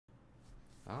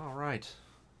All right.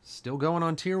 Still going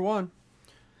on Tier 1.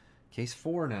 Case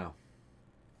 4 now.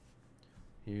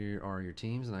 Here are your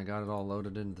teams, and I got it all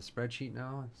loaded into the spreadsheet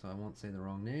now, so I won't say the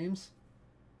wrong names.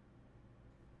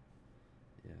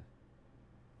 Yeah.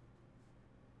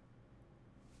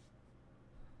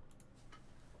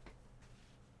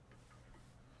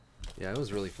 Yeah, it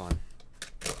was really fun.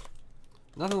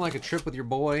 Nothing like a trip with your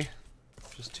boy.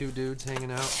 Just two dudes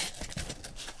hanging out.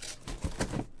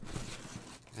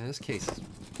 And this case is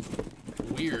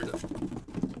weird.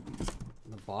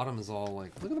 The bottom is all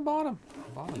like, look at the bottom.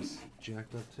 The bottom's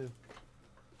jacked up too.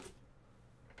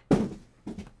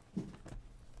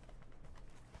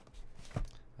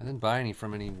 I didn't buy any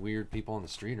from any weird people on the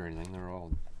street or anything. They're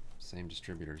all same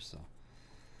distributors, so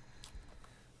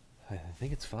I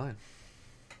think it's fine.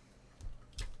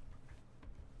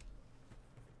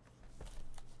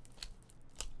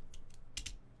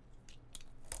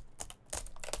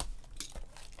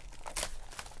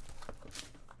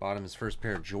 Bottom is first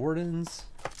pair of Jordans.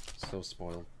 So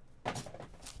spoiled.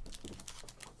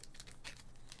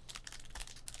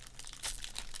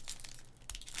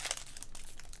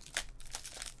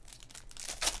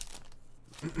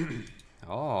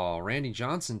 Oh, Randy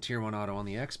Johnson Tier 1 auto on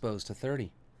the Expos to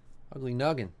 30. Ugly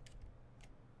Nuggin.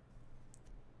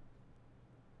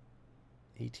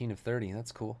 18 of 30.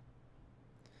 That's cool.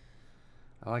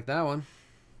 I like that one.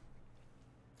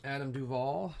 Adam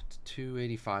Duvall to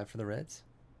 285 for the Reds.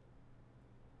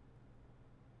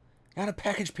 Got a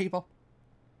package, people.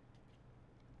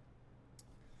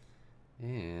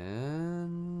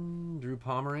 And Drew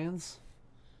Pomeranz.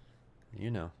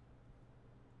 You know.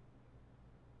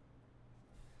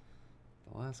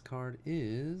 The last card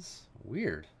is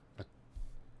weird.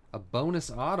 A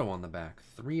bonus auto on the back.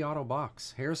 3 auto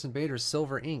box. Harrison Bader's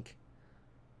Silver Ink.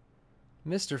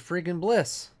 Mr. Friggin'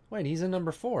 Bliss. Wait, he's in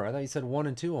number 4. I thought you said 1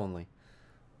 and 2 only.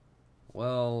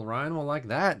 Well, Ryan will like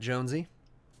that, Jonesy.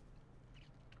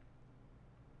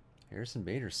 Harrison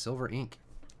Bader's Silver Ink.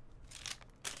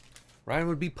 Ryan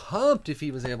would be pumped if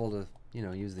he was able to, you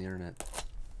know, use the internet.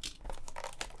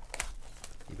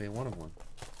 eBay 1 of 1.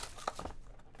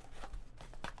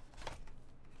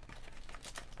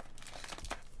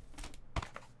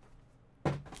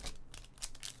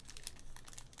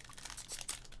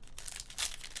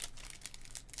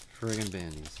 Friggin'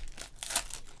 Bandies.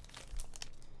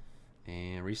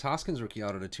 And Reese Hoskins rookie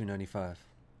auto to 295.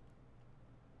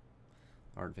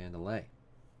 Art Vandelay.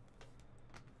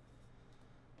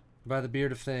 By the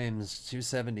Beard of Thames,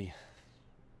 270.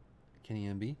 Kenny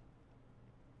MB.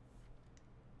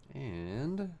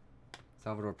 And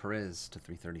Salvador Perez to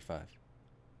 335.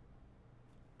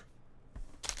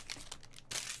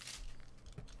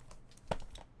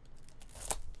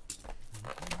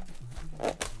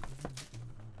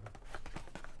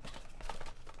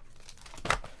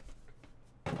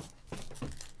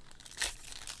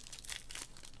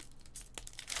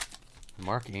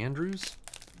 Mark Andrews?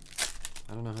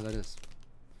 I don't know who that is.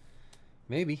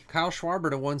 Maybe. Kyle Schwarber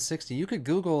to 160. You could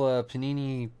Google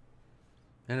Panini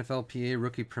NFLPA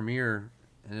Rookie Premier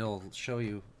and it'll show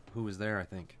you who was there, I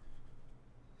think.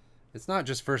 It's not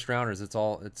just first rounders, it's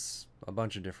a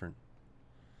bunch of different.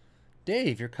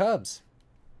 Dave, your Cubs.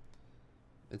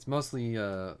 It's mostly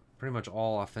pretty much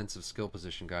all offensive skill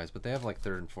position guys, but they have like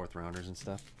third and fourth rounders and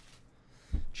stuff.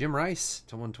 Jim Rice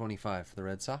to 125 for the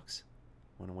Red Sox.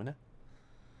 Wanna win it?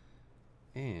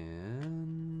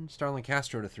 And Starlin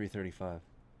Castro to 335.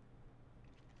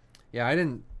 Yeah, I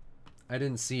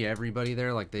didn't see everybody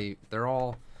there. Like they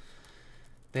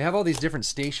have all these different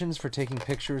stations for taking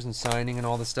pictures and signing and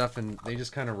all this stuff, and they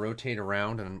just kind of rotate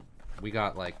around, and we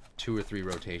got like 2 or 3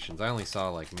 rotations. I only saw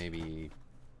like maybe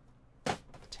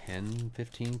 10,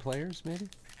 15 players maybe.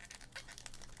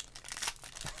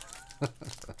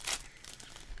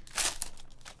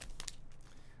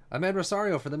 Ahmed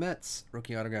Rosario for the Mets.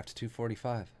 Rookie autograph to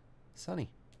 245. Sonny.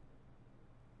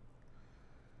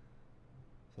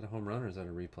 Is that a home run or is that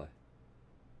a replay?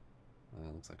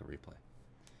 Looks like a replay.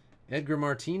 Edgar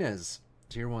Martinez.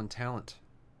 Tier 1 talent.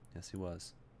 Yes, he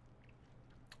was.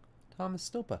 Thomas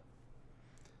Stopa.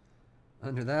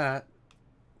 Under that,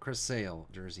 Chris Sale.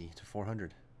 Jersey to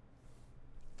 400.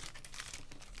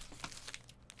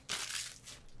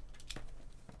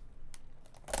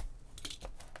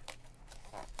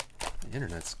 The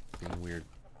internet's being weird.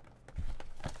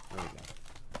 There we go.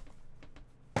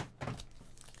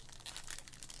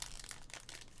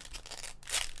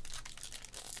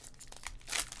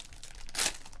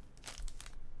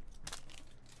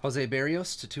 Jose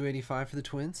Barrios to 285 for the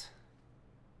Twins.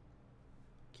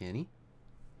 Kenny.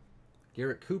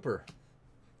 Garrett Cooper.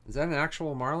 Is that an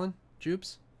actual Marlin,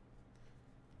 Jupes?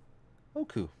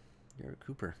 Oku. Garrett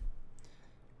Cooper.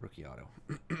 Rookie auto.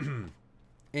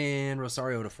 And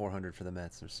Rosario to 400 for the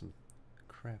Mets. There's some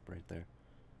crap right there.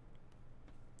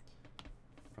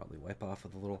 Probably wipe off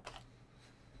with a little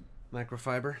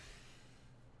microfiber.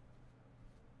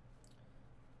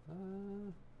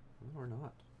 Or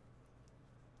not.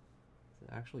 Is it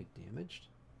actually damaged?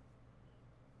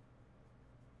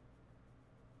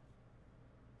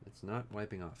 It's not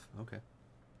wiping off. Okay.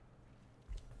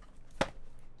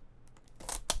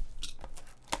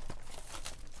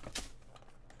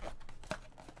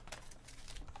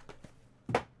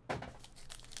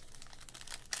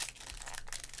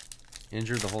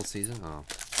 Injured the whole season? Oh.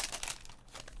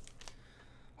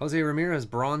 Jose Ramirez,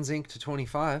 bronze ink to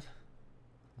 25.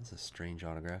 That's a strange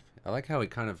autograph. I like how he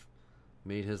kind of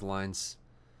made his lines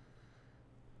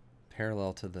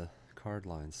parallel to the card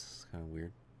lines. It's kind of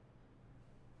weird.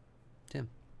 Tim.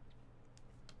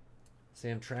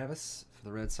 Sam Travis for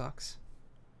the Red Sox.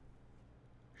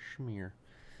 Schmear.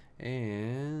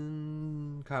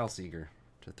 And Kyle Seager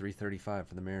to 335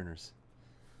 for the Mariners.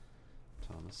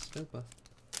 Thomas Stopa.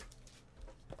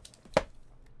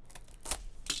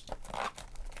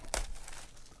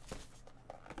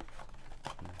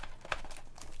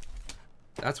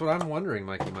 That's what I'm wondering,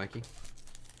 Mikey.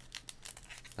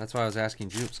 That's why I was asking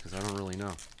Jupes, because I don't really know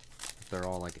if they're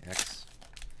all like ex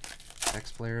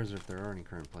players or if there are any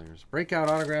current players. Breakout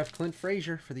autograph, Clint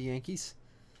Frazier for the Yankees.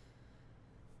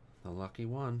 The lucky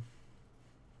one.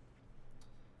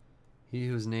 He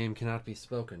whose name cannot be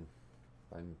spoken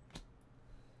by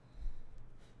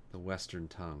the Western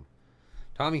tongue.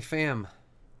 Tommy Pham.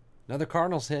 Another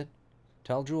Cardinals hit.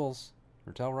 Tell Jules.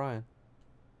 Or tell Ryan.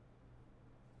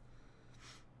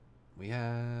 We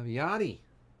have Yanni.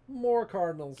 More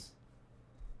Cardinals.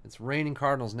 It's raining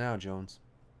Cardinals now, Jones.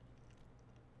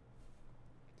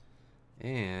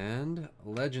 And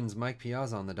Legends Mike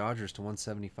Piazza on the Dodgers to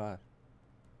 175.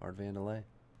 Art Vandelay.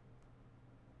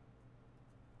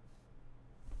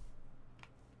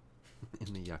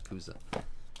 In the Yakuza.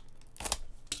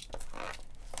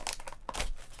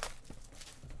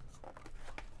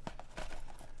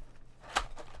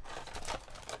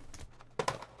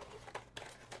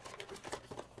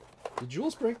 Did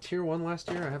Jules break Tier 1 last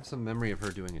year? I have some memory of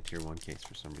her doing a Tier 1 case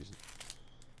for some reason.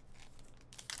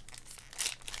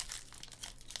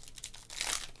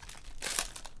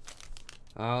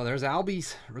 Oh, there's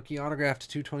Albies. Rookie autograph to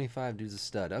 225. Dude's a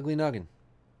stud. Ugly Nuggin.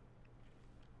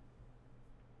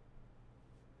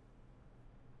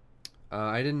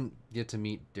 I didn't get to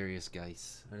meet Darius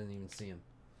Geis. I didn't even see him.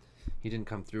 He didn't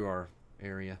come through our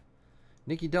area.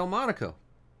 Nicky Delmonico.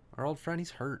 Our old friend,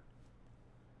 he's hurt.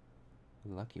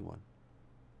 Lucky one.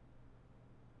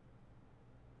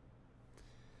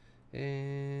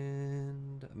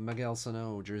 And Miguel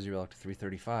Sano, jersey relic to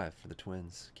 335 for the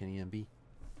Twins. Kenny MB.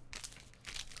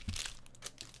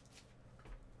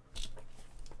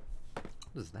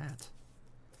 What is that?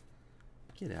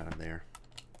 Get out of there.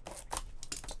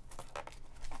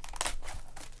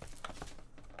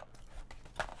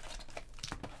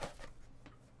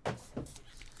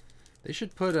 They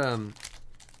should put why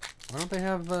don't they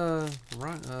have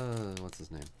what's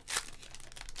his name?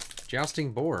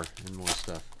 Jousting Boar and more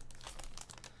stuff.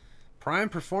 Prime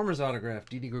Performers autograph,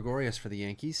 Didi Gregorius for the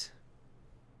Yankees.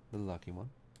 The lucky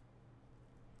one.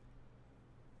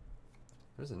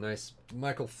 There's a nice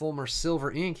Michael Fulmer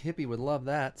silver ink. Hippie would love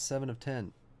that. 7 of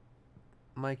 10.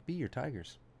 Mike B, your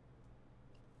Tigers.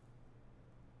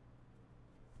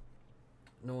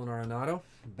 Nolan Arenado,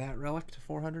 bat relic to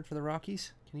 400 for the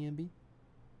Rockies. Kenny MB.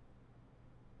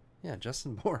 Yeah,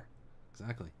 Justin Bohr.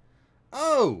 Exactly.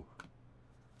 Oh!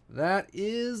 That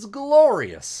is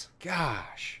glorious.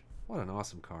 Gosh. What an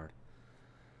awesome card.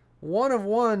 1 of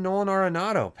 1 Nolan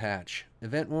Arenado patch.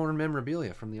 Event worn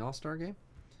memorabilia from the All-Star game.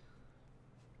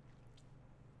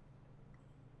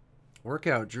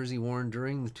 Workout jersey worn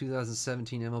during the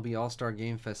 2017 MLB All-Star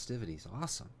Game festivities.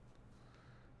 Awesome.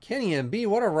 Kenny MB,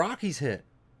 what a Rockies hit.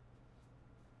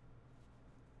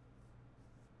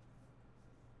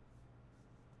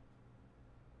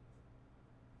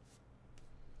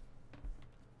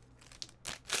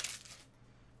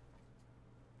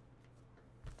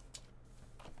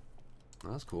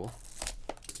 That's cool.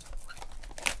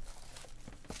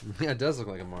 Yeah, it does look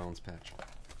like a Marlins patch.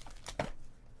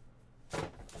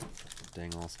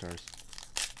 Dang All-Stars.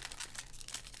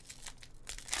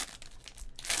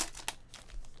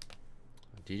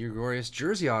 Didi Gregorius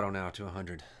jersey auto now to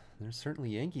 100. There's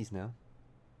certainly Yankees now.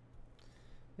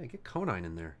 Yeah, get Conine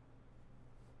in there.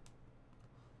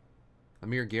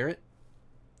 Amir Garrett,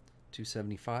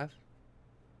 275.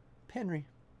 Penry.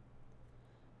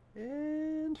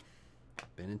 And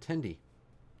Benintendi,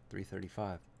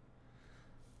 335.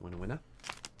 Winner.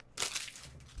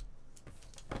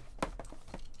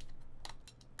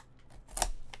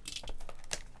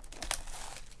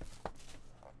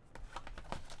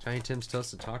 Tiny Tim's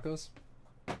Toasted Tacos.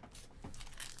 Is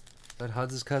that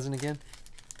Huds' cousin again?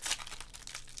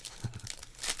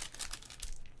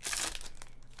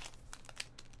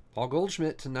 Paul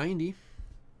Goldschmidt to 90.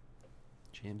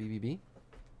 Jam BBB.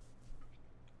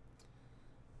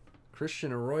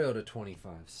 Christian Arroyo to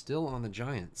 25. Still on the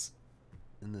Giants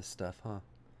in this stuff, huh?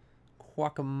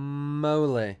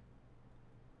 Guacamole.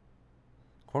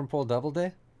 Cornpole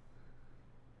Doubleday.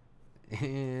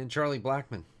 And Charlie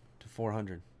Blackmon to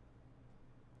 400.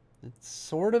 It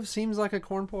sort of seems like a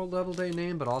Cornpole Doubleday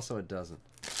name, but also it doesn't.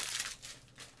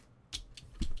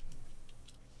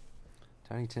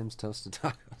 Tiny Tim's Toasted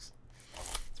Tacos.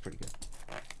 It's pretty good.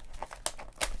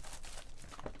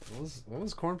 What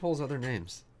was Cornpole's other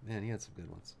names? Man, he had some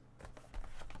good ones.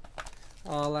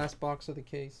 Last box of the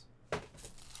case.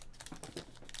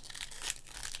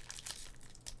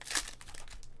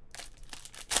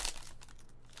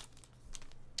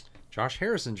 Josh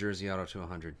Harrison jersey auto to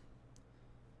 100.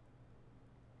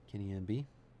 Kenny MB.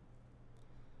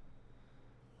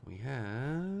 We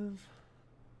have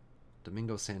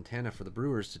Domingo Santana for the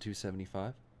Brewers to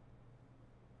 275.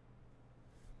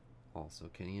 Also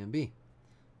Kenny MB.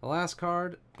 The last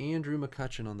card, Andrew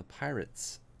McCutchen on the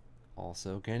Pirates.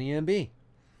 Also Kenny MB.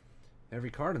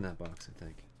 Every card in that box, I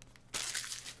think.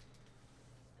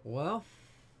 Well,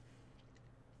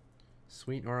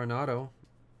 Sweet Arenado,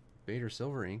 Bader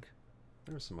Silver Ink.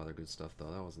 There was some other good stuff,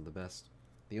 though. That wasn't the best.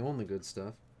 The only good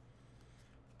stuff.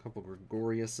 A couple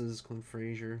Gregoriuses, Clint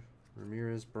Frazier,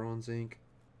 Ramirez, Bronze Ink,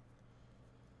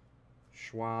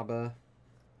 Schwaba,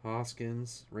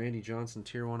 Hoskins, Randy Johnson,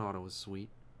 Tier 1 auto was sweet.